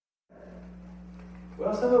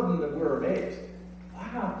Well, some of them were amazed.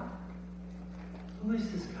 Wow, who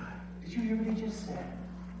is this guy? Did you hear what he just said?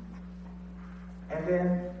 And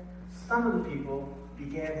then some of the people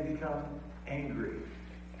began to become angry.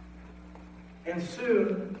 And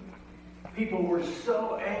soon, people were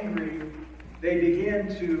so angry, they began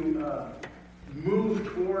to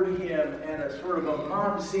move toward him, and a sort of a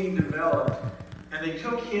mob scene developed. And they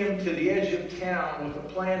took him to the edge of town with a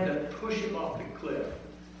plan to push him off the cliff.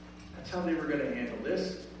 That's how they were going to handle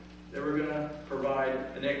this. They were going to provide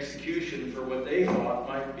an execution for what they thought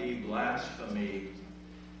might be blasphemy.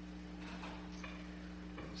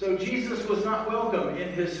 So Jesus was not welcome in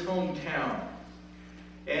his hometown.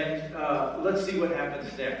 And let's see what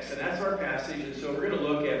happens next. And that's our passage. And so we're going to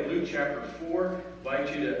look at Luke chapter 4. I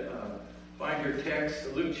invite you to find your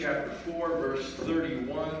text. Luke chapter 4, verse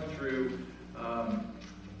 31 through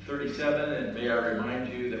 37. And may I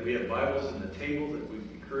remind you that we have Bibles in the table that we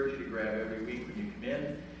encourage you to grab every week when you come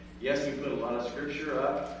in. Yes, we put a lot of scripture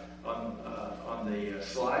up on the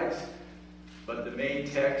slides. But the main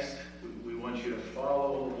text, we want you to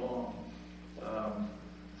follow along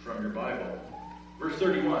from your Bible. Verse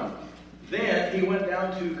 31, then he went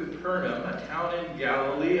down to Capernaum, a town in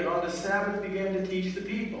Galilee, and on the Sabbath began to teach the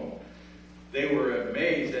people. They were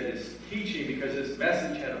amazed at his teaching because his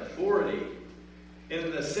message had authority.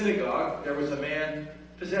 In the synagogue, there was a man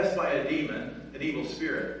possessed by a demon, an evil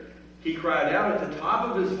spirit. He cried out at the top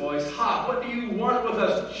of his voice, "Ha! What do you want with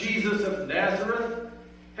us, Jesus of Nazareth?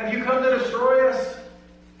 Have you come to destroy us?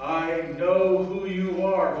 I know who you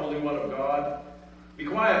are, Holy One of God." "Be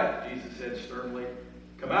quiet," Jesus said sternly.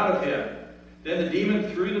 "Come out of him." Then the demon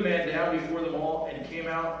threw the man down before them all and came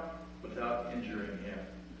out without injuring him.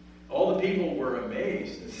 All the people were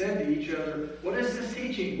amazed and said to each other, "What is this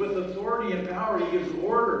teaching? With authority and power he gives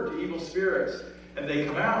order to evil spirits, and they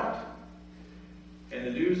come out." And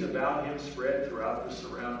the news about him spread throughout the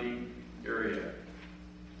surrounding area.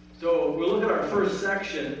 So we'll look at our first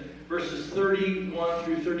section, verses 31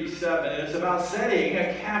 through 37, and it's about setting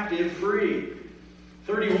a captive free.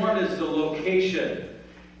 31 is the location.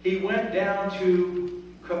 He went down to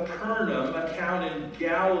Capernaum, a town in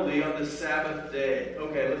Galilee, on the Sabbath day.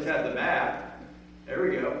 Okay, let's have the map. There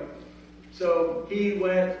we go. So he's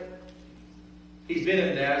been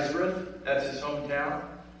in Nazareth. That's his hometown.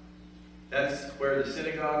 That's where the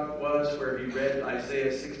synagogue was, where he read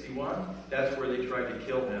Isaiah 61. That's where they tried to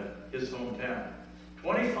kill him, his hometown.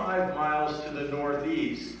 25 miles to the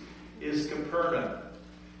northeast is Capernaum.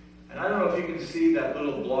 And I don't know if you can see that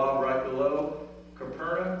little blob right below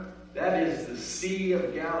Capernaum. That is the Sea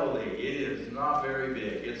of Galilee. It is not very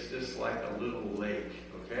big. It's just like a little lake,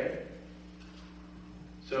 okay?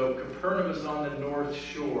 So Capernaum is on the north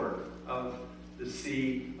shore of the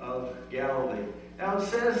Sea of Galilee. Now it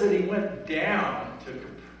says that he went down to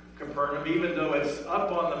Capernaum, even though it's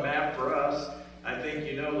up on the map for us. I think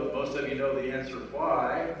you know that most of you know the answer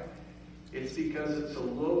why. It's because it's a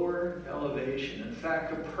lower elevation. In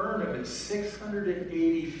fact, Capernaum is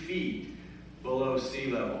 680 feet below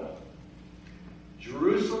sea level.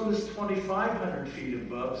 Jerusalem is 2,500 feet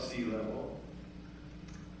above sea level.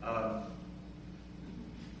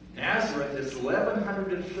 Nazareth is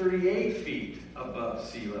 1,138 feet above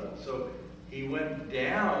sea level. So he went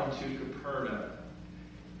down to Capernaum.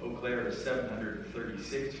 Eau Claire is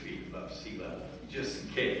 736 feet above sea level, just in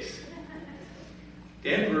case.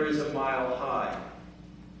 Denver is a mile high,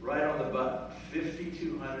 right on the button,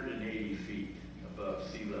 5,280 feet above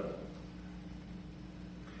sea level.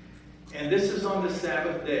 And this is on the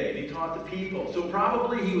Sabbath day, and he taught the people. So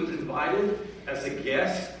probably he was invited as a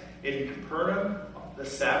guest in Capernaum, the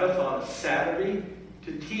Sabbath on a Saturday,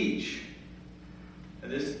 to teach.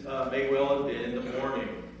 And this may well have been in the morning.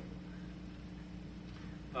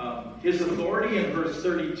 His authority in verse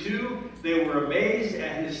 32, they were amazed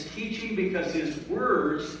at his teaching because his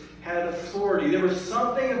words had authority. There was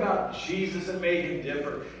something about Jesus that made him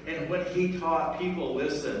different. And when he taught, people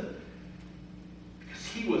listened. Because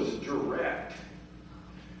he was direct.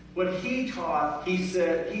 When he taught,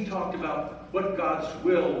 he talked about what God's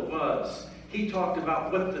will was. He talked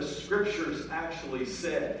about what the scriptures actually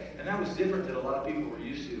said. And that was different than a lot of people were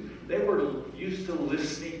used to. They were used to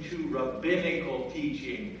listening to rabbinical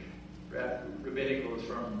teaching. Rabbinical is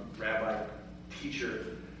from rabbi,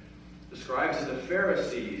 teacher. The scribes and the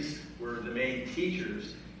Pharisees were the main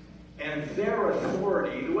teachers. And their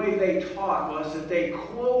authority, the way they taught, was that they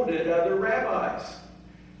quoted other rabbis.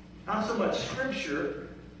 Not so much scripture,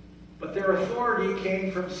 but their authority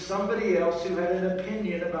came from somebody else who had an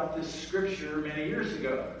opinion about this scripture many years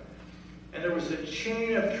ago. And there was a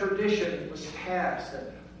chain of tradition that was passed.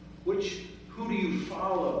 Who do you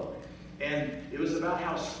follow? And it was about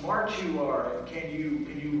how smart you are, and can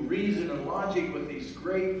you reason and logic with these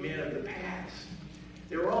great men of the past.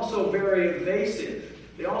 They were also very evasive.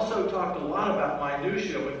 They also talked a lot about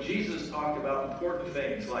minutia when Jesus talked about important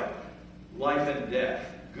things like life and death,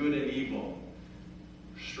 good and evil,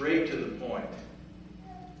 straight to the point.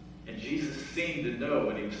 And Jesus seemed to know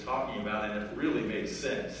what he was talking about, and it really made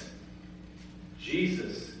sense.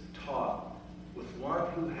 Jesus taught with one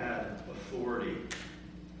who had authority.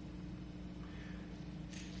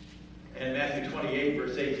 And Matthew 28,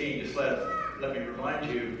 verse 18, just let me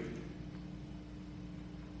remind you.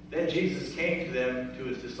 Then Jesus came to them, to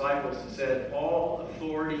his disciples, and said, all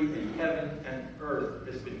authority in heaven and earth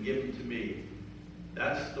has been given to me.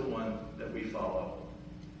 That's the one that we follow.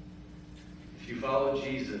 If you follow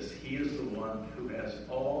Jesus, he is the one who has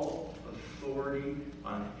all authority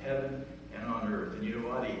on heaven and on earth. And you know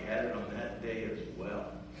what? He had it on that day as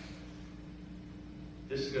well.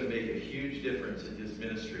 This is going to make a huge difference in his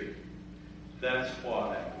ministry. That's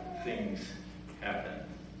why things happen.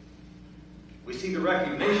 We see the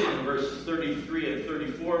recognition in verses 33 and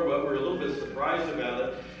 34, but we're a little bit surprised about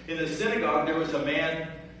it. In the synagogue, there was a man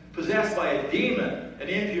possessed by a demon, an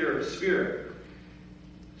impure spirit.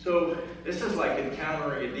 So this is like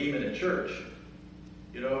encountering a demon in church,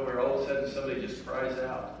 where all of a sudden somebody just cries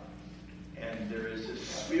out. And there is a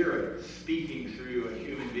spirit speaking through a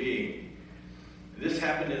human being. This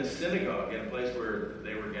happened in a synagogue, in a place where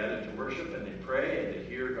they were gathered to worship and to pray and to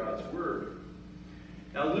hear God's word.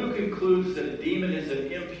 Now Luke concludes that a demon is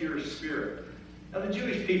an impure spirit. Now the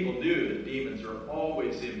Jewish people knew that demons are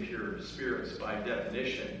always impure spirits by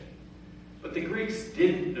definition. But the Greeks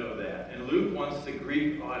didn't know that. And Luke wants the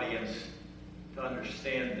Greek audience to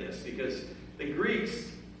understand this, because the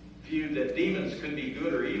Greeks viewed that demons could be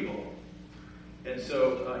good or evil. And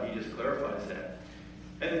so he just clarifies that.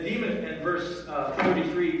 And the demon, in verse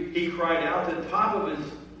 33, he cried out at the top of his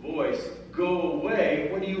voice, "Go away,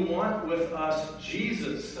 what do you want with us,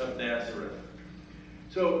 Jesus of Nazareth?"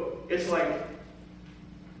 So it's like,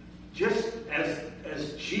 just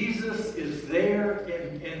as Jesus is there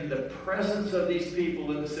in the presence of these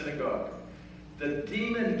people in the synagogue, the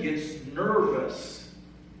demon gets nervous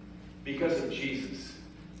because of Jesus.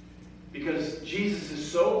 Because Jesus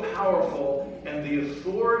is so powerful, and the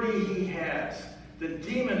authority he has, the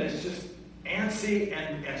demon is just antsy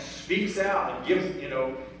and speaks out and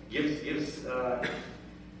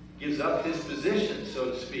gives up his position,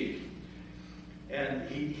 so to speak. And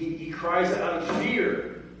he cries out of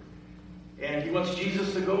fear. And he wants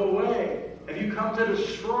Jesus to go away. Have you come to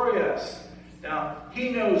destroy us? Now, he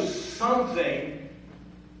knows something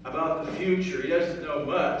about the future. He doesn't know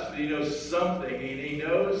much, but he knows something. He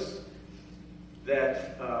knows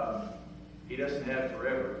that he doesn't have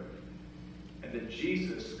forever. And that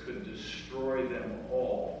Jesus could destroy them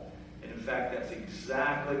all. And in fact, that's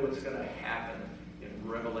exactly what's going to happen in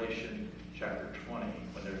Revelation chapter 20,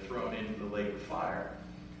 when they're thrown into the lake of fire.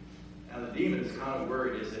 Now the demon is kind of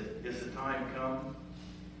worried. Is the time come?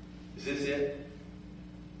 Is this it?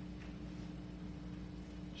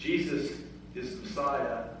 Jesus is the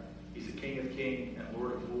Messiah. He's the King of Kings and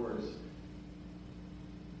Lord of Lords.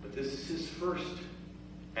 But this is his first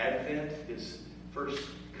advent, his first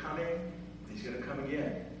coming. He's going to come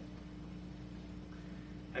again.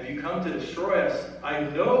 Have you come to destroy us? I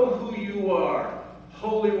know who you are,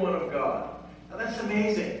 Holy One of God. Now that's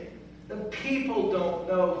amazing. The people don't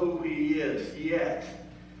know who he is yet.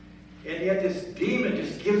 And yet this demon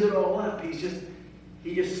just gives it all up. He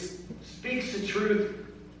just speaks the truth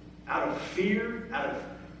out of fear, out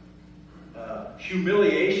of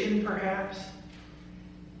humiliation perhaps.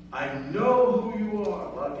 I know who you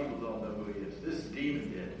are. A lot of people don't know who he is. This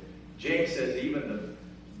demon did. James says even the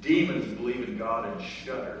demons believe in God and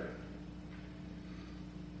shudder.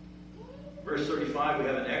 Verse 35, we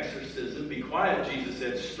have an exorcism. Be quiet, Jesus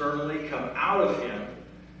said sternly. Come out of him.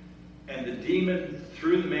 And the demon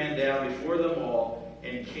threw the man down before them all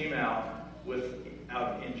and came out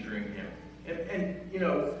without injuring him. And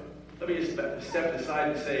let me just step aside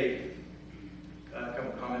and say a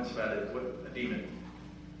couple comments about it. What a demon.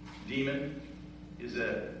 Demon is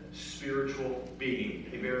a spiritual being,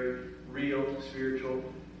 a very real spiritual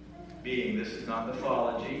being. This is not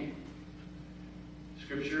mythology.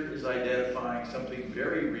 Scripture is identifying something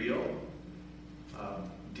very real.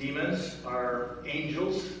 Demons are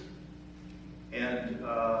angels, and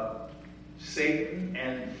Satan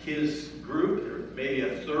and his group, or maybe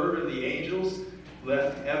a third of the angels,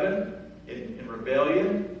 left heaven in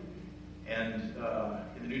rebellion. And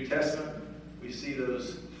in the New Testament, we see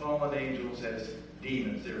those fallen angels as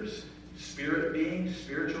demons. There's spirit beings,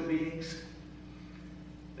 spiritual beings.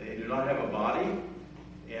 They do not have a body,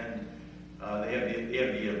 and They have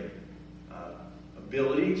the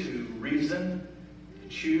ability to reason, to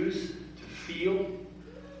choose, to feel,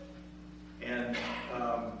 and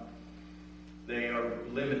they are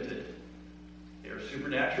limited. They are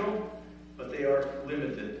supernatural, but they are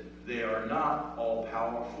limited. They are not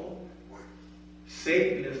all-powerful.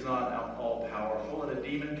 Satan is not all-powerful, and a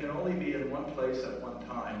demon can only be in one place at one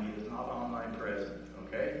time. He is not omnipresent,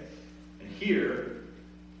 okay? And here,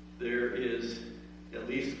 there is at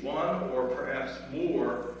least one or perhaps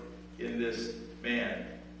more in this man.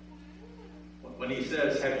 When he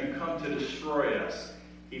says, "Have you come to destroy us?"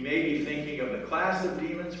 he may be thinking of the class of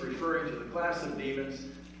demons, referring to the class of demons,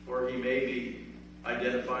 or he may be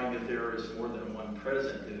identifying that there is more than one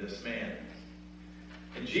present in this man.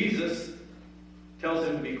 And Jesus tells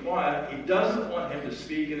him to be quiet. He doesn't want him to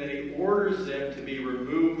speak, and then he orders them to be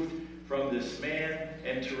removed from this man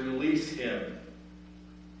and to release him.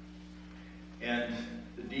 And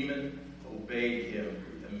the demon obeyed him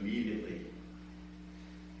immediately.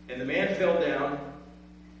 And the man fell down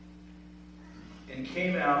and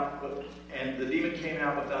came out, and the demon came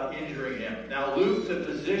out without injuring him. Now, Luke, the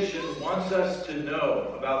physician, wants us to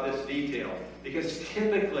know about this detail, because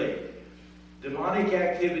typically, demonic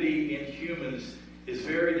activity in humans is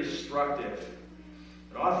very destructive.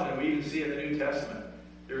 And often, and we even see in the New Testament,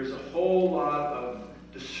 there's a whole lot of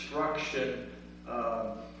destruction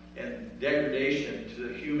and degradation to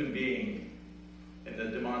the human being in the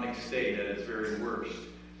demonic state at its very worst.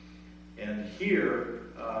 And here,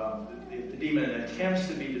 the demon attempts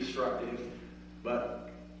to be destructive,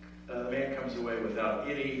 but the man comes away without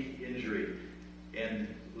any injury. And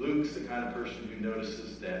Luke's the kind of person who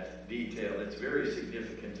notices that detail. It's very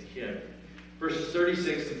significant to him. Verses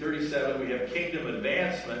 36 and 37, we have kingdom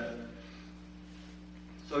advancement.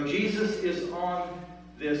 So Jesus is on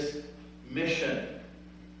this mission.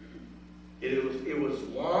 It was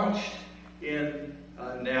launched in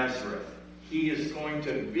Nazareth. He is going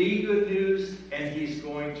to be good news, and he's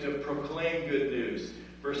going to proclaim good news.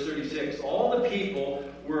 Verse 36, all the people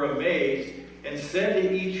were amazed and said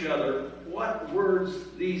to each other, "What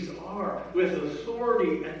words these are? With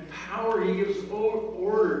authority and power he gives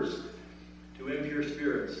orders to impure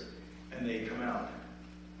spirits, and they come out."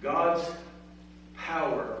 God's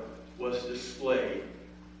power was displayed.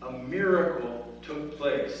 A miracle took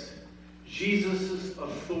place. Jesus'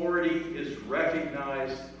 authority is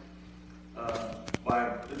recognized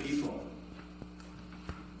by the people.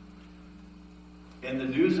 And the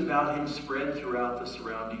news about him spread throughout the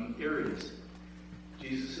surrounding areas.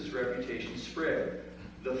 Jesus' reputation spread.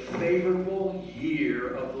 The favorable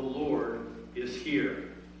year of the Lord is here.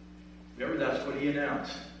 Remember, that's what he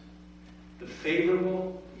announced. The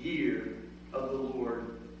favorable year of the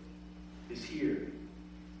Lord is here.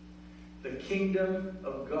 The kingdom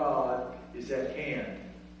of God is at hand.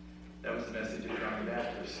 That was the message of John the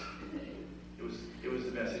Baptist. It was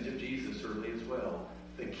the message of Jesus early as well.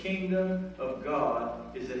 The kingdom of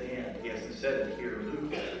God is at hand. He hasn't said it here in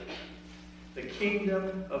Luke. The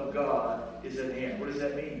kingdom of God is at hand. What does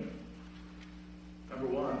that mean? Number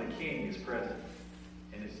one, the king is present,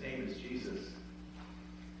 and his name is Jesus.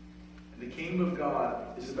 And the kingdom of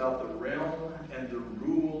God is about the realm and the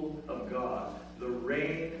rule of God, the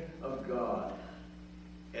reign of God.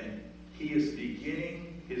 And he is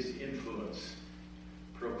beginning his influence,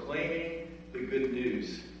 proclaiming the good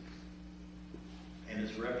news. And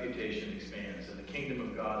his reputation expands, and the kingdom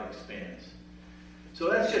of God expands. So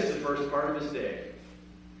that's just the first part of his day.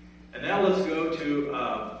 And now let's go to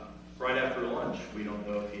right after lunch. We don't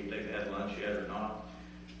know if they've had lunch yet or not.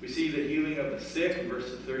 We see the healing of the sick in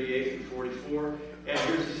verses 38 through 44. And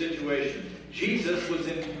here's the situation. Jesus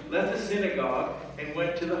left the synagogue and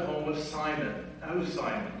went to the home of Simon. Now, who's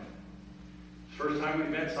Simon? First time we've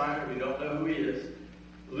met Simon, we don't know who he is.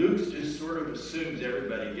 Luke just sort of assumes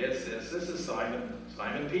everybody gets this. This is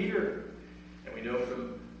Simon Peter. And we know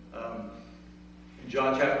from in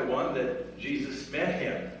John chapter 1 that Jesus met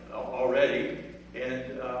him already.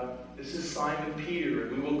 And this is Simon Peter,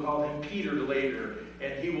 and we will call him Peter later.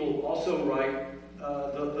 And he will also write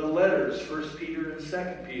the letters, 1 Peter and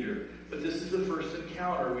 2 Peter. But this is the first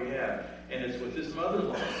encounter we have, and it's with his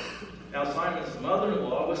mother-in-law. Now, Simon's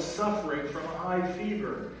mother-in-law was suffering from a high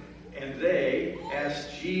fever. And they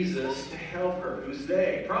asked Jesus to help her. Who's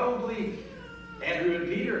they? Probably Andrew and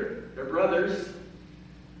Peter. They're brothers.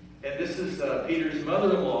 And this is Peter's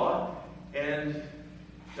mother-in-law. And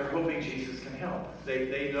they're hoping Jesus can help.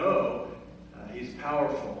 They know he's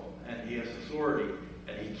powerful. And he has authority.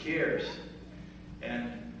 And he cares.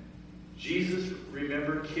 And Jesus,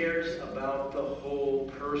 remember, cares about the whole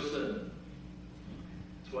person.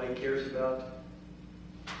 That's why he cares about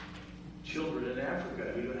children in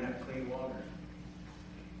Africa who don't have clean water.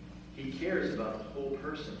 He cares about the whole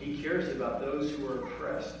person. He cares about those who are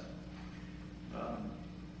oppressed.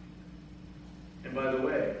 And by the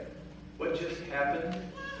way, what just happened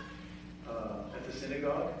at the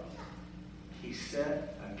synagogue? He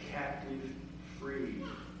set a captive free.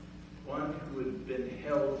 One who had been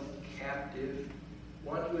held captive.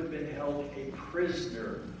 One who had been held a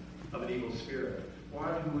prisoner of an evil spirit.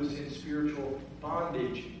 One who was in spiritual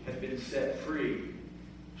bondage had been set free.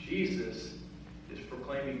 Jesus is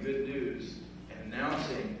proclaiming good news and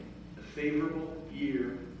announcing the favorable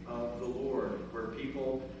year of the Lord, where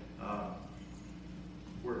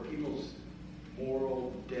people's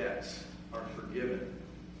moral debts are forgiven.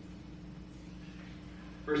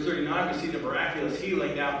 Verse 39, we see the miraculous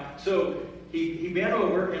healing. Now, so he bent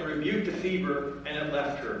over and rebuked the fever, and it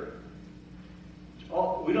left her.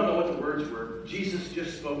 We don't know what the words were. Jesus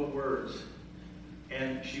just spoke words,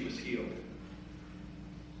 and she was healed.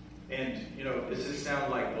 And, does this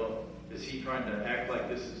sound like, well, is he trying to act like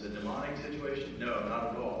this is a demonic situation? No,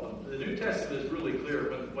 not at all. The New Testament is really clear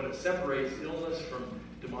when it separates illness from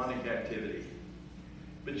demonic activity.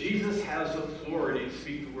 But Jesus has authority to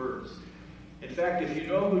speak the words. In fact, if you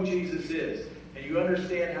know who Jesus is, and you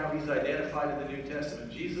understand how he's identified in the New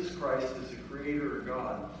Testament, Jesus Christ is the creator of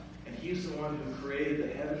God. And he's the one who created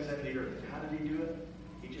the heavens and the earth. And how did he do it?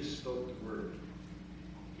 He just spoke the word.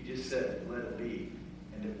 He just said, let it be.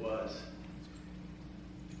 And it was.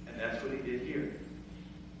 And that's what he did here.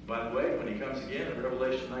 By the way, when he comes again in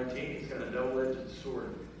Revelation 19, he's got a double-edged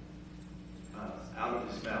sword out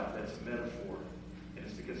of his mouth. That's a metaphor. And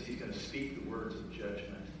it's because he's going to speak the words of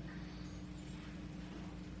judgment.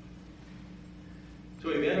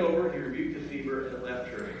 So he bent over, he rebuked the fever, and it left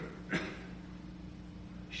her.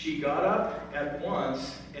 She got up at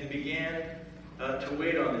once and began to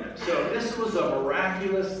wait on them. So this was a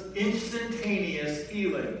miraculous, instantaneous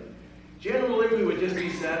healing. Generally, we would just be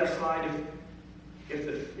satisfied if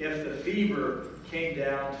the fever came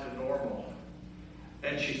down to normal.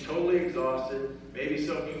 And she's totally exhausted, maybe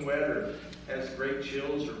soaking wet or has great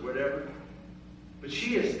chills or whatever. But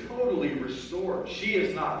she is totally restored. She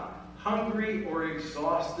is not hungry or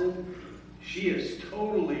exhausted. She is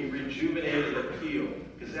totally rejuvenated and healed.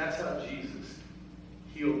 Because that's how Jesus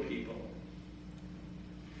healed people.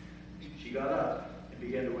 She got up and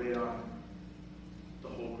began to wait on the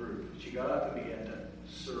whole group. She got up and began to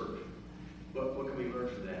serve. What can we learn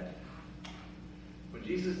from that? When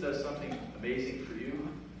Jesus does something amazing for you,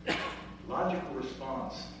 the logical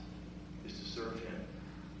response is to serve him.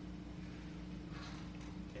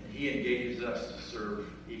 And he engages us to serve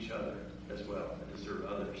each other as well, and to serve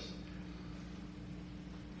others.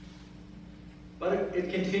 But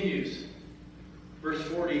it continues. Verse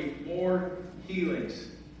 40, more healings.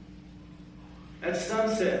 At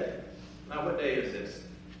sunset. Now what day is this?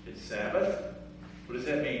 It's Sabbath. What does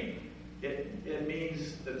that mean? It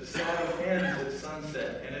means that the Sabbath ends at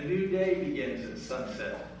sunset and a new day begins at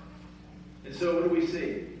sunset. And so what do we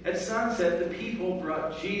see? At sunset, the people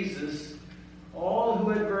brought Jesus, all who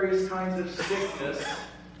had various kinds of sickness.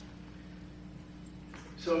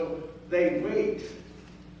 So they wait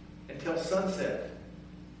until sunset.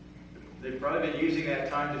 They've probably been using that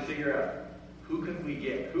time to figure out, who can we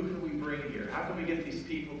get? Who can we bring here? How can we get these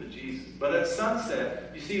people to Jesus? But at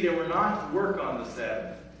sunset, you see, they were not to work on the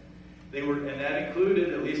Sabbath. They were, and that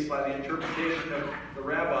included, at least by the interpretation of the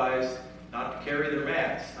rabbis, not to carry their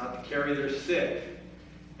mats, not to carry their sick.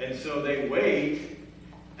 And so they wait,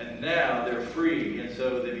 and now they're free, and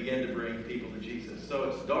so they begin to bring people to Jesus. So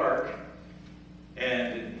it's dark,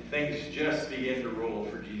 and things just begin to roll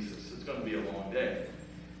for Jesus. It's going to be a long day.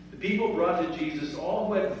 The people brought to Jesus all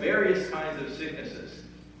who had various kinds of sicknesses,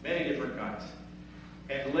 many different kinds,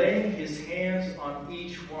 and laying his hands on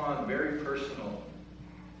each one, very personal.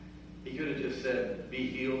 He could have just said, be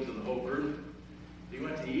healed to the whole group. He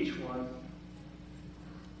went to each one.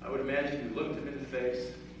 I would imagine he looked them in the face,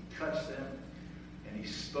 he touched them, and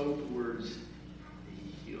he spoke the words,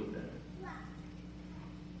 he healed them.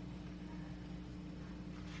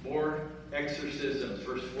 More exorcisms,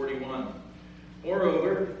 verse 41.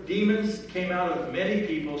 Moreover, demons came out of many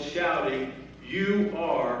people shouting, you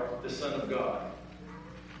are the Son of God.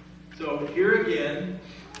 So here again,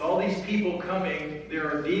 all these people coming,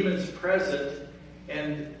 there are demons present,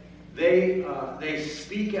 and they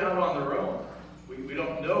speak out on their own. We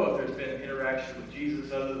don't know if there's been interaction with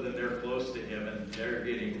Jesus other than they're close to him and they're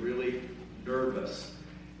getting really nervous.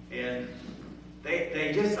 And they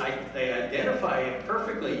identify him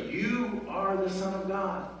perfectly. You are the Son of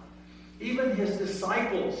God. Even his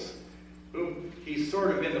disciples, whom he's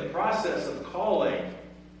sort of in the process of calling,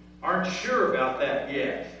 aren't sure about that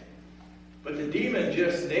yet. But the demon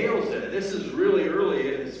just nails it. And this is really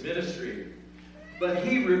early in his ministry. But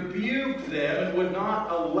he rebuked them and would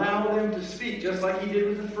not allow them to speak, just like he did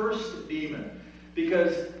with the first demon,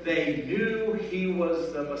 because they knew he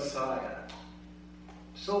was the Messiah.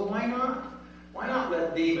 So why not? Why not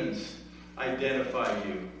let demons identify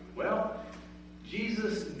you? Well,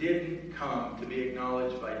 Jesus didn't come to be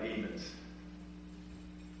acknowledged by demons.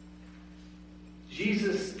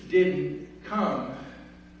 Jesus didn't come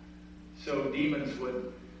so demons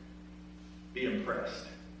would be impressed.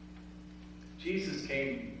 Jesus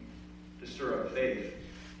came to stir up faith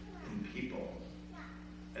in people,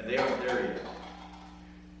 and they aren't there yet.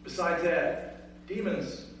 Besides that,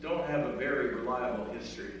 demons don't have a very reliable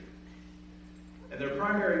history, and their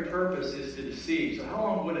primary purpose is to deceive. So how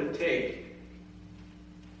long would it take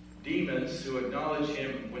demons who acknowledge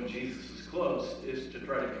him when Jesus is close is to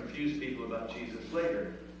try to confuse people about Jesus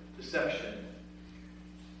later? Deception.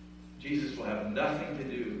 Jesus will have nothing to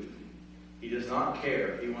do. He does not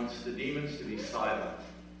care. He wants the demons to be silent.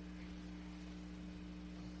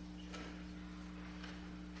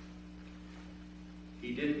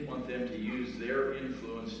 He didn't want them to use their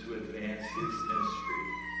influence to advance his ministry.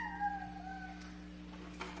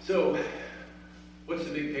 So, what's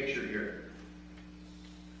the big picture here?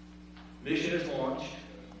 Mission is launched.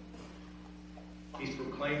 He's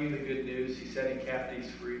proclaiming the good news. He's setting captives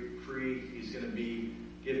free. He's going to be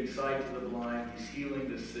giving sight to the blind. He's healing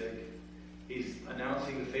the sick. He's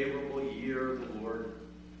announcing the favorable year of the Lord.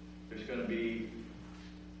 There's going to be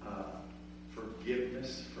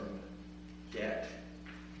forgiveness from debt,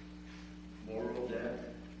 moral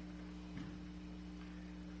debt.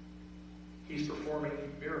 He's performing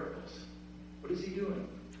miracles. What is he doing?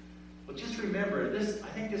 Well, just remember, I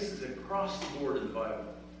think this is across the board in the Bible.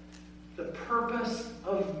 The purpose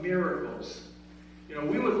of miracles. You know,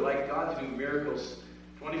 we would like God to do miracles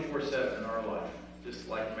 24/7 in our life. Just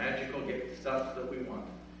like magical, get stuff that we want.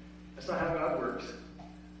 That's not how God works.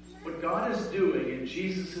 What God is doing in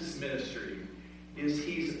Jesus' ministry is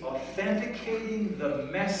he's authenticating the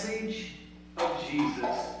message of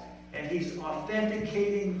Jesus, and he's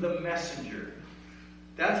authenticating the messenger.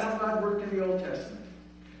 That's how God worked in the Old Testament.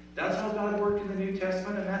 That's how God worked in the New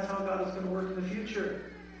Testament, and that's how God is going to work in the future.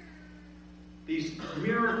 These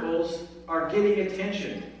miracles are getting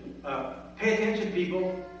attention. Pay attention,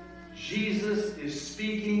 people. Jesus is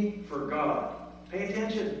speaking for God. Pay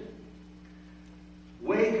attention.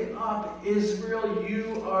 Wake up, Israel.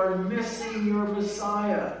 You are missing your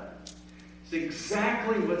Messiah. It's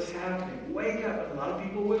exactly what's happening. Wake up. And a lot of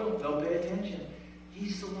people will. They'll pay attention.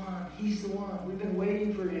 He's the one. He's the one. We've been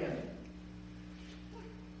waiting for him.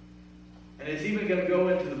 And it's even going to go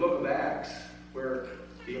into the book of Acts, where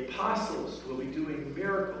the apostles will be doing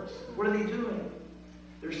miracles. What are they doing?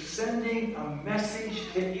 They're sending a message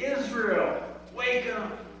to Israel. Wake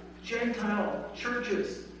up, Gentile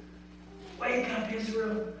churches. Wake up,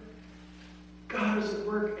 Israel. God is at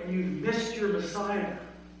work, and you've missed your Messiah.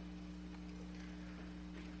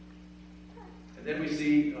 And then we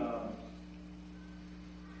see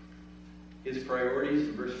his priorities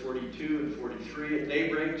in verse 42 and 43. At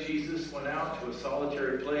daybreak, Jesus went out to a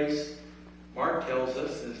solitary place. Mark tells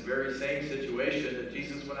us in this very same situation that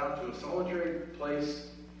Jesus went out to a solitary place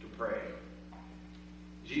to pray.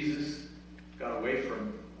 Jesus got away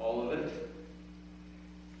from all of it,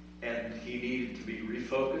 and he needed to be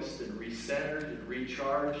refocused and recentered and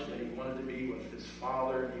recharged, and he wanted to be with his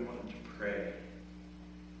Father, and he wanted to pray.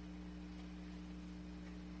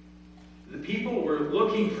 The people were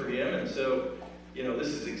looking for him, and so, this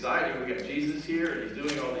is exciting. We got Jesus here, and he's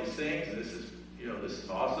doing all these things, and this is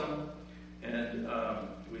awesome. And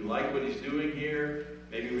we like what he's doing here.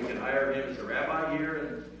 Maybe we can hire him as a rabbi here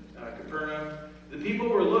in Capernaum. The people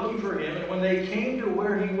were looking for him, and when they came to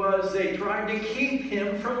where he was, they tried to keep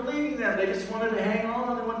him from leaving them. They just wanted to hang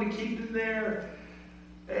on. They wanted to keep him there.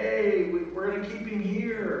 Hey, we're going to keep him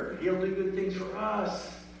here. He'll do good things for us.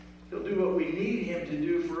 He'll do what we need him to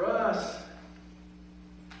do for us.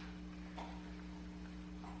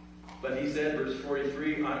 But he said, verse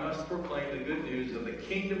 43, I must proclaim the good news of the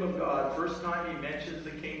kingdom of God. First time he mentions the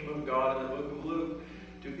kingdom of God in the book of Luke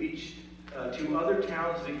to other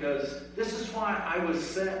towns, because this is why I was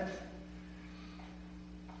sent.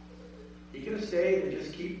 He could have stayed and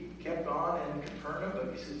just kept on in Capernaum,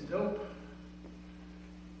 but he says, nope.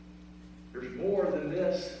 There's more than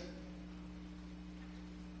this.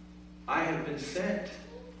 I have been sent.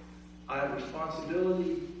 I have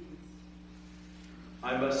responsibility.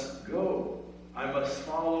 I must go. I must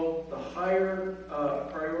follow the higher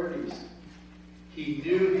priorities. He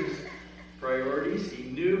knew his priorities. He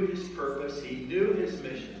knew his purpose. He knew his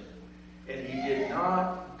mission. And he did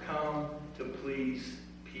not come to please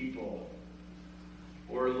people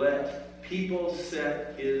or let people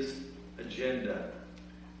set his agenda.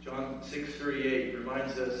 John 6:38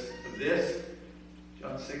 reminds us of this.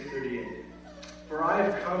 John 6:38. For I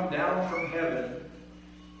have come down from heaven,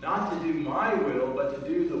 not to do my will, but to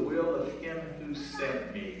do the will of him who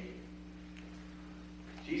sent me.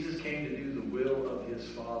 Jesus came to do the will of his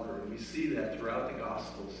Father, and we see that throughout the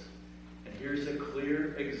Gospels. And here's a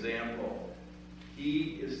clear example.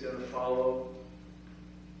 He is going to follow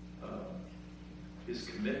his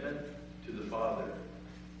commitment to the Father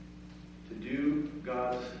to do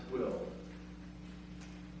God's will.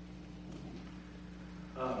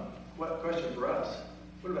 What question for us?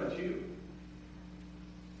 What about you?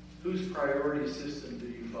 Whose priority system do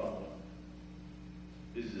you follow?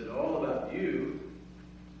 Is it all about you,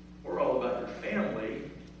 or all about your family,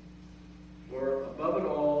 or above it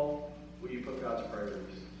all, will you put God's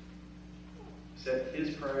priorities? Set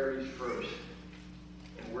his priorities first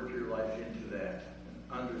and work your life into that,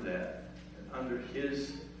 and under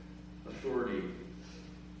his authority.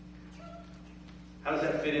 How does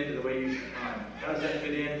that fit into the way you use your time? How does that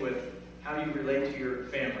fit in with how you relate to your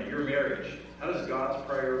family, your marriage? How does God's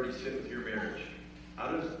priorities fit with your marriage?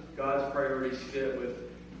 How does God's priorities fit with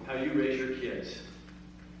how you raise your kids?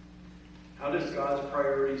 How does God's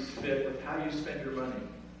priorities fit with how you spend your money?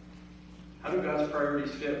 How do God's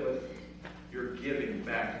priorities fit with your giving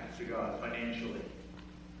back to God financially?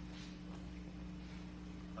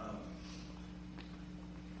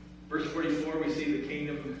 Verse 44, we see the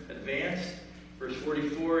kingdom advance. Verse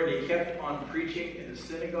 44, and he kept on preaching in the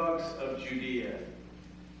synagogues of Judea.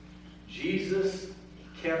 Jesus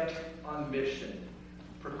kept on mission,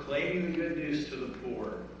 proclaiming the good news to the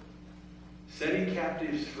poor, setting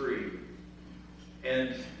captives free,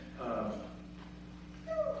 and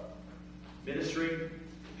ministering to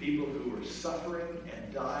people who are suffering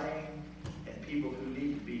and dying, and people who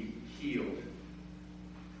need to be healed.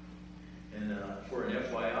 And for an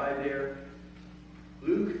FYI there,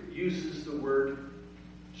 Luke uses the word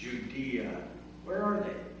Judea. Where are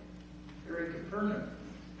they? They're in Capernaum.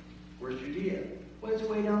 Where's Judea? Well, it's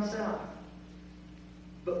way down south.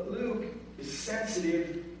 But Luke is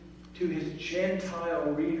sensitive to his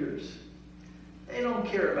Gentile readers. They don't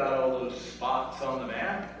care about all those spots on the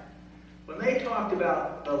map. When they talked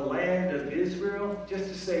about the land of Israel, just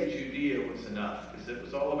to say Judea was enough, because it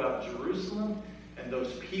was all about Jerusalem and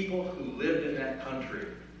those people who lived in that country.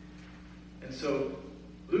 And so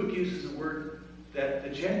Luke uses a word that the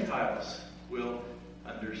Gentiles will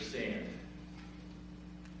understand.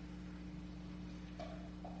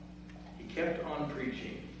 He kept on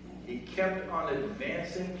preaching. He kept on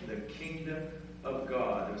advancing the kingdom of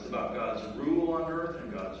God. It was about God's rule on earth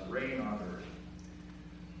and God's reign on earth.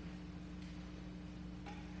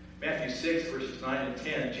 Matthew 6, verses 9 and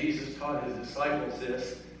 10, Jesus taught his disciples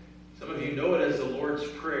this. Some of you know it as the Lord's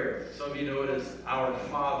Prayer. Some of you know it as Our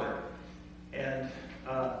Father. And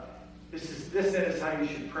this then is how you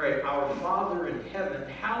should pray. Our Father in heaven,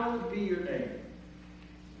 hallowed be your name.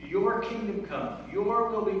 Your kingdom come. Your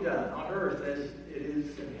will be done on earth as it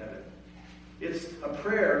is in heaven. It's a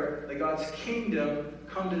prayer that God's kingdom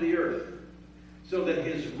come to the earth, so that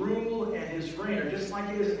his rule and his reign are just like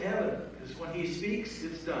it is in heaven. Because when he speaks,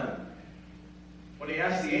 it's done. When he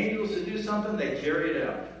asks the angels to do something, they carry it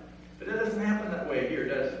out. But it doesn't happen that way here,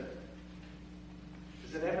 does it?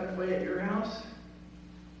 Does it happen that way at your house?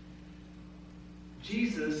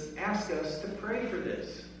 Jesus asked us to pray for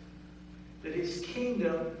this. That his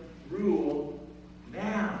kingdom rule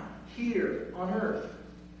now, here on earth.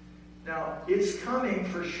 Now, it's coming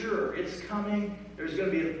for sure. It's coming. There's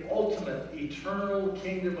going to be an ultimate, eternal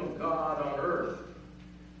kingdom of God on earth.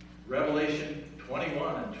 Revelation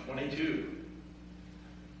 21 and 22.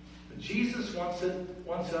 But Jesus wants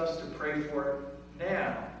us to pray for it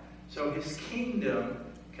now. So his kingdom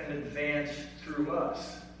can advance through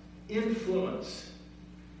us. Influence.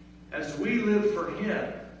 As we live for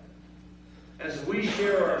him. As we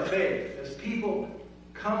share our faith. As people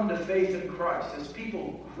come to faith in Christ. As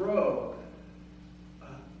people grow.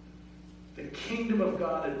 The kingdom of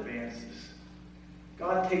God advances.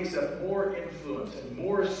 God takes up more influence and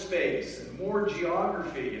more space and more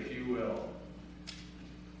geography, if you will.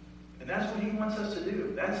 And that's what he wants us to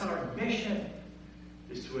do. That's our mission,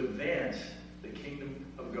 is to advance the kingdom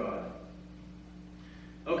of God.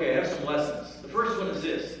 Okay, I have some lessons. The first one is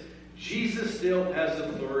this. Jesus still has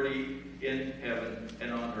authority in heaven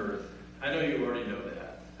and on earth. I know you already know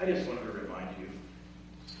that. I just wanted to remind you.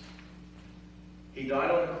 He died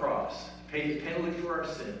on the cross, paid the penalty for our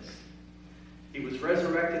sins. He was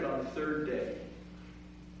resurrected on the third day.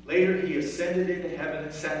 Later, he ascended into heaven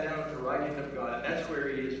and sat down at the right hand of God, and that's where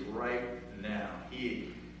he is right even now.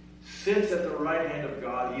 He sits at the right hand of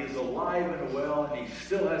God. He is alive and well, and he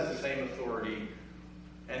still has the same authority.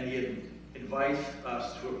 And he invites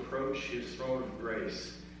us to approach his throne of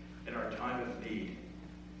grace in our time of need.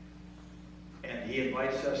 And he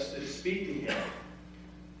invites us to speak to him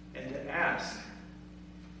and to ask.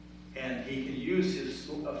 And he can use his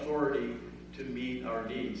authority to meet our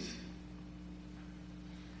needs.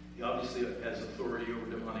 He obviously has authority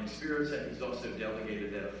over demonic spirits, and he's also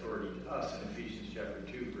delegated that authority to us in Ephesians chapter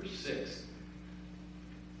 2, verse 6.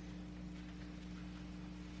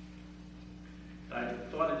 I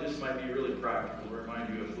thought it just might be really practical to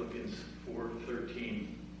remind you of Philippians 4:13.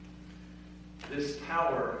 This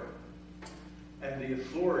power and the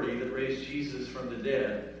authority that raised Jesus from the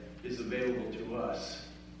dead is available to us.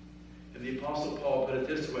 And the Apostle Paul put it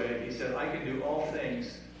this way. He said, I can do all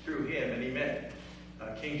things through him. And he meant,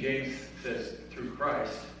 King James says, through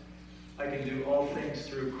Christ. I can do all things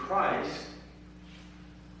through Christ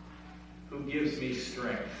who gives me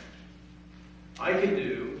strength. I can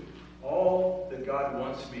do all that God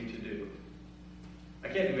wants me to do. I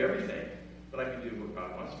can't do everything, but I can do what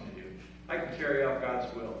God wants me to do. I can carry out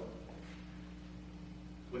God's will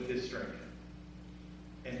with his strength.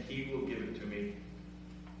 And he will give it to me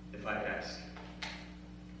if I ask.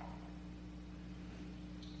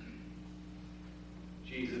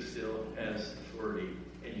 Jesus still has authority,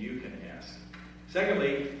 and you can ask.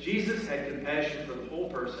 Secondly, Jesus had compassion for the whole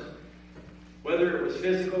person, whether it was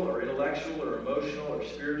physical or intellectual or emotional or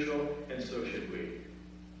spiritual, and so should we.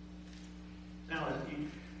 Now,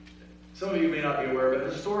 some of you may not be aware, but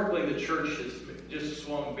historically the church has just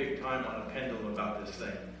swung big time on a pendulum about this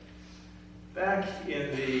thing. Back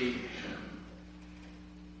in the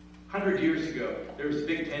 100 years ago, there was a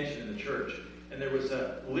big tension in the church, and there was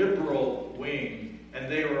a liberal wing, and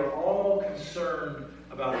they were all concerned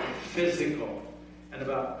about the physical and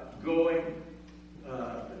about going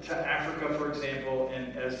to Africa, for example,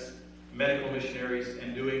 and as medical missionaries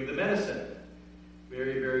and doing the medicine.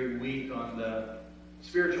 Very, very weak on the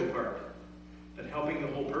spiritual part, but helping the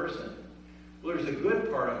whole person. Well, there's a good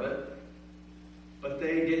part of it, but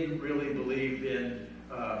they didn't really believe in,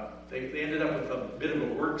 they ended up with a bit of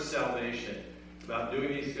a work salvation about doing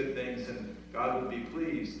these good things and God would be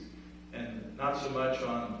pleased. And not so much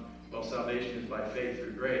on, well, salvation is by faith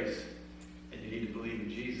through grace, and you need to believe in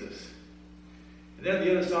Jesus. And then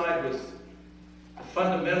the other side was the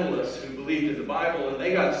fundamentalists who believed in the Bible, and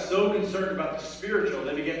they got so concerned about the spiritual,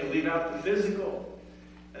 they began to leave out the physical.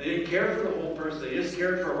 And they didn't care for the whole person. They just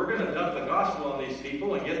cared for, we're going to dump the gospel on these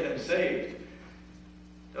people and get them saved.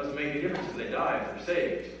 Doesn't make any difference if they die, if they're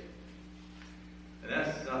saved. And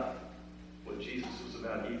that's not what Jesus was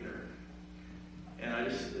about either. And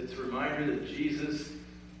it's a reminder that Jesus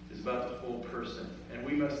is about the whole person. And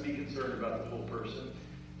we must be concerned about the whole person.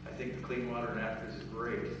 I think the Clean Water Act is a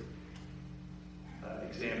great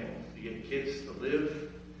example. You get kids to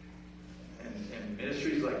live, and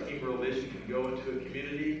ministries like Team World Vision can go into a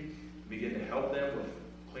community, begin to help them with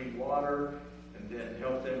clean water, and then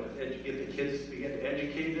help them with get the kids to begin to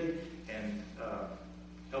educate it, and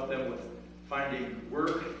help them with finding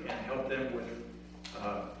work, and help them with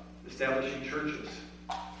establishing churches.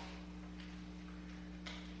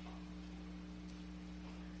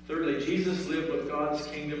 Thirdly, Jesus lived with God's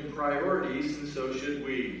kingdom priorities, and so should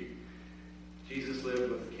we. Jesus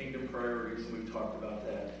lived with kingdom priorities, and we've talked about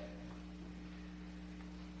that.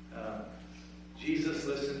 Jesus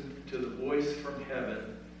listened to the voice from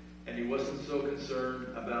heaven, and he wasn't so concerned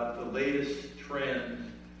about the latest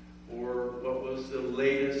trend or what was the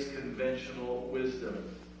latest conventional wisdom.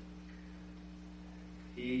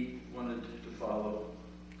 He wanted to follow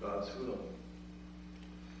God's will.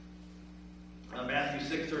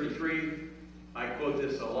 Matthew 6:33, I quote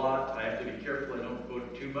this a lot. I have to be careful I don't quote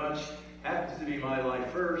it too much. Happens to be my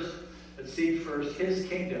life verse. But seek first his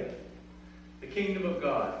kingdom, the kingdom of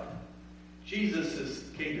God. Jesus'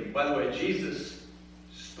 kingdom. By the way, Jesus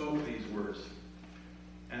spoke these words.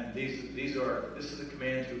 And this is a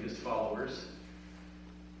command to his followers.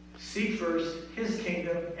 Seek first his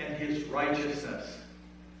kingdom and his righteousness.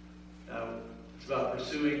 It's about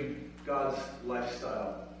pursuing God's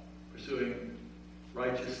lifestyle, pursuing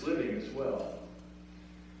righteous living as well.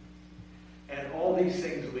 And all these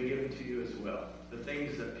things will be given to you as well. The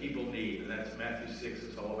things that people need. And that's Matthew 6.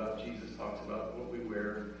 It's all about Jesus talks about what we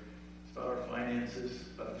wear. It's about our finances,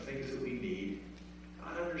 about the things that we need.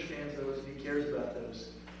 God understands those and he cares about those.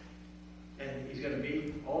 And he's going to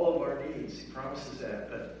meet all of our needs. He promises that.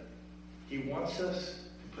 But he wants us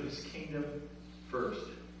to put his kingdom first.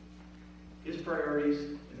 His priorities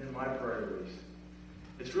and then my priorities.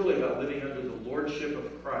 It's really about living under the lordship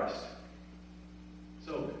of Christ.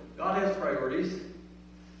 So God has priorities,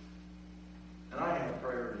 and I have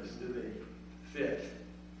priorities. Do they fit?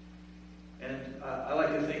 And I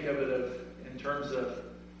like to think of it in terms of,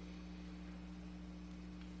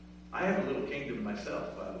 I have a little kingdom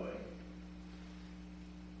myself, by the way.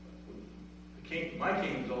 My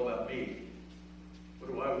kingdom's all about me.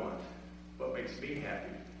 What do I want? What makes me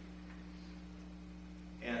happy?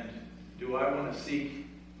 And do I want to seek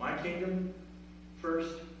my kingdom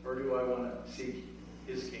first, or do I want to seek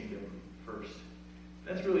his kingdom first?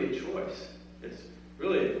 That's really a choice. It's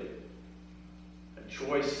really a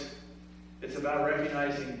choice. It's about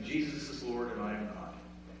recognizing Jesus is Lord and I am not.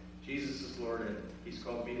 Jesus is Lord, and he's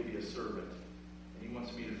called me to be a servant, and he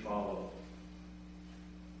wants me to follow.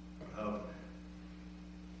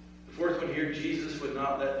 The fourth one here, Jesus would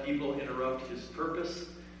not let people interrupt his purpose,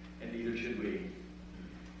 and neither should we.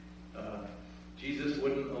 Jesus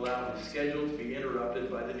wouldn't allow his schedule to be interrupted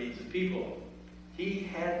by the needs of people. He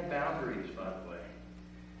had boundaries, by the way.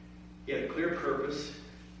 He had a clear purpose,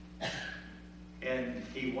 and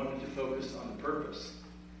he wanted to focus on the purpose.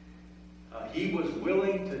 He was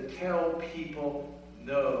willing to tell people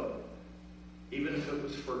no, even if it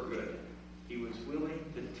was for good. He was willing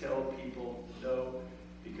to tell people no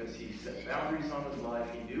because he set boundaries on his life.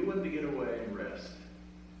 He knew when to get away and rest.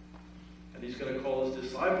 And he's going to call his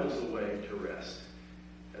disciples away to rest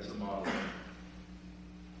as a model.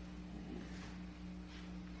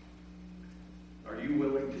 Are you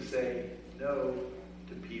willing to say no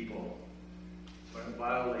to people when it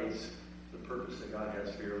violates the purpose that God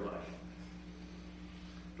has for your life?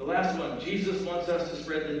 The last one, Jesus wants us to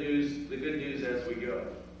spread the good news as we go.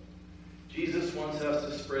 Jesus wants us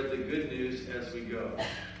to spread the good news as we go.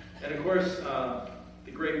 And of course,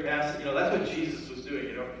 the great passage, that's what Jesus was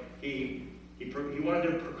doing. He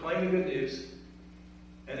wanted to proclaim the good news,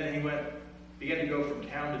 and then he began to go from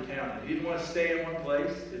town to town. He didn't want to stay in one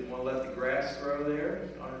place. He didn't want to let the grass grow there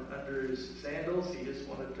under his sandals. He just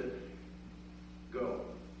wanted to go.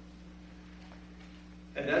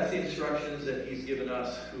 And that's the instructions that he's given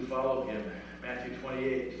us who follow him. Matthew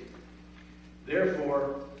 28.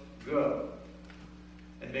 Therefore, go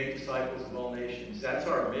and make disciples of all nations. That's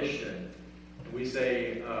our mission. We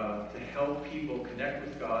say to help people connect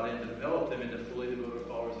with God and develop them into fully devoted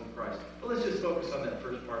followers of Christ. But let's just focus on that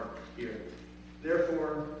first part here.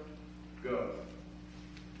 Therefore, go.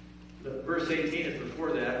 Verse 18 is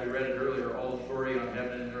before that. We read it earlier. All authority on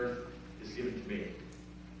heaven and earth is given to me.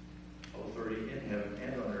 All authority in heaven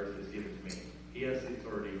and on earth is given to me. He has the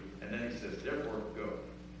authority. And then he says, therefore, go.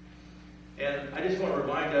 And I just want to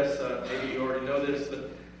remind us, maybe you already know this, but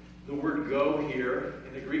the word go here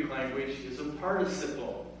in the Greek language is a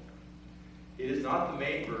participle. It is not the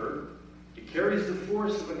main verb. It carries the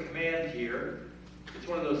force of a command here. It's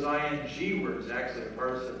one of those ing words, actually, a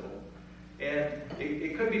participle. And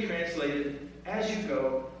it could be translated, as you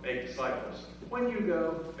go, make disciples. When you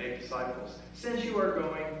go, make disciples. Since you are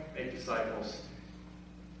going, make disciples.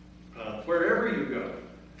 Wherever you go,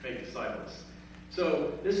 make disciples.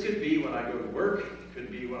 So this could be when I go to work. It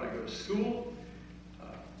could be when I go to school.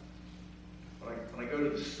 When I go to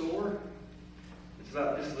the store. It's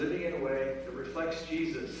about just living in a way that reflects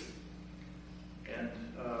Jesus. And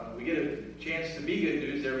we get a chance to be good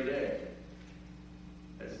news every day.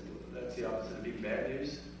 That's the opposite of being bad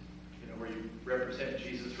news. Where you represent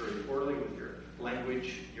Jesus very poorly with your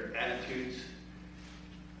language, your attitudes.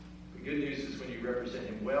 The good news is when you represent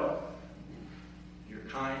him well. You're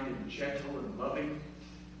kind and gentle and loving,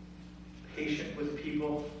 patient with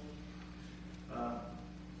people.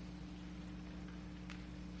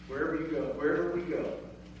 Wherever we go,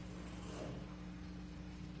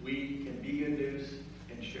 we can be good news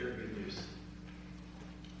and share good news.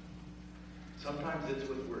 Sometimes it's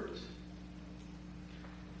with words.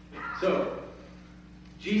 So,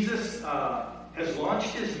 Jesus has launched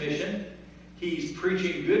his mission. He's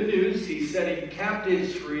preaching good news. He's setting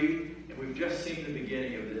captives free. And we've just seen the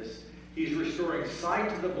beginning of this. He's restoring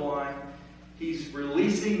sight to the blind. He's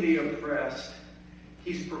releasing the oppressed.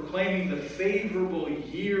 He's proclaiming the favorable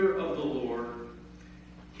year of the Lord.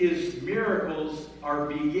 His miracles are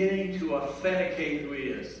beginning to authenticate who he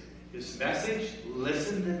is. His message,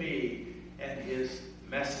 listen to me, and his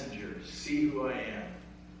messenger, see who I am.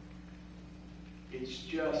 It's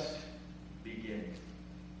just beginning.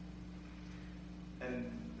 And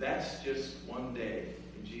that's just one day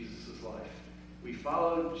in Jesus' life. We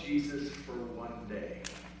followed Jesus for one day.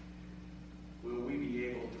 Will we be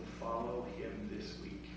able to follow him this week?